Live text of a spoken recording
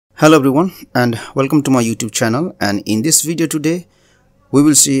Hello everyone and welcome to my YouTube channel, and in this video today we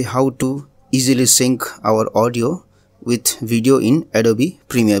will see how to easily sync our audio with video in Adobe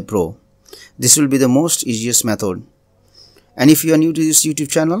Premiere Pro. This will be the most easiest method, and if you are new to this YouTube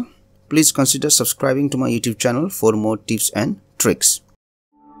channel, please consider subscribing to my YouTube channel for more tips and tricks.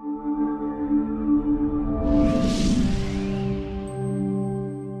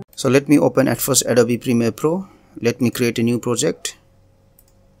 So let me open at first Adobe Premiere Pro. Let me create a new project.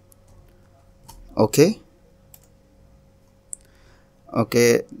 Okay,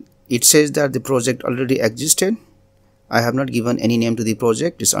 it says that the project already existed. I have not given any name to the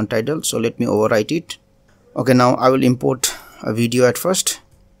project. It's untitled, so let me overwrite it. Okay, now I will import a video at first.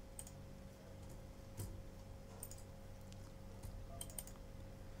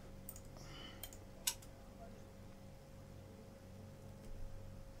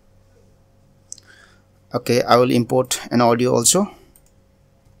 Okay, I will import an audio also.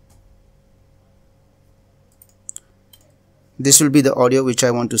 This will be the audio which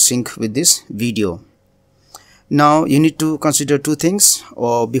I want to sync with this video. Now you need to consider two things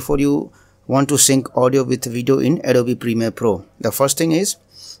before you want to sync audio with video in Adobe Premiere Pro. The first thing is,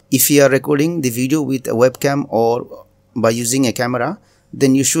 if you are recording the video with a webcam or by using a camera,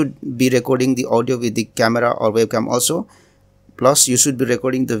 then you should be recording the audio with the camera or webcam also. Plus you should be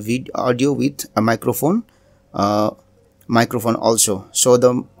recording the audio with a microphone also. So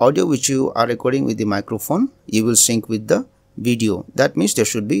the audio which you are recording with the microphone, you will sync with the video. That means there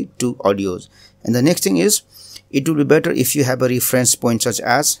should be two audios. And the next thing is, it will be better if you have a reference point such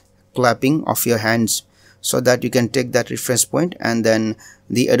as clapping of your hands, so that you can take that reference point and then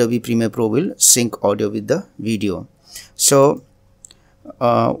the Adobe Premiere Pro will sync audio with the video. So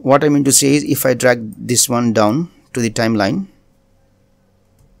what I mean to say is, if I drag this one down to the timeline,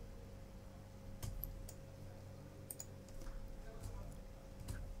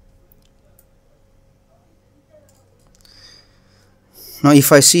 now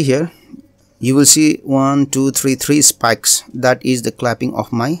if I see here, you will see 3 spikes. That is the clapping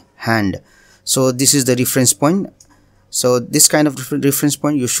of my hand. So this is the reference point. So this kind of reference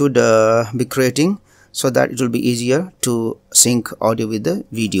point you should be creating, so that it will be easier to sync audio with the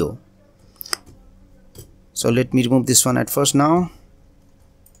video. So let me remove this one at first now.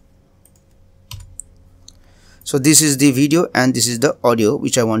 So this is the video and this is the audio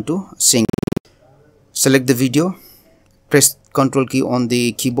which I want to sync. Select the video, press Ctrl key on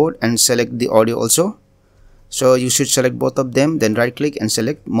the keyboard and select the audio also. So you should select both of them, then right click and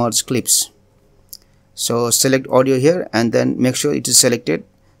select merge clips. So select audio here and then make sure it is selected.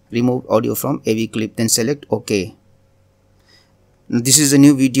 Remove audio from AV clip, then select OK. Now this is a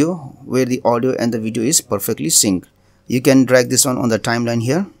new video where the audio and the video is perfectly synced. You can drag this on the timeline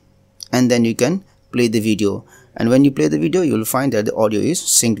here and then you can play the video, and when you play the video you will find that the audio is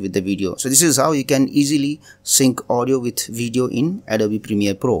synced with the video. So this is how you can easily sync audio with video in Adobe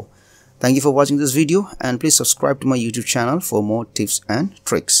Premiere Pro. Thank you for watching this video, and please subscribe to my YouTube channel for more tips and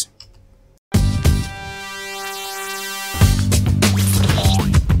tricks.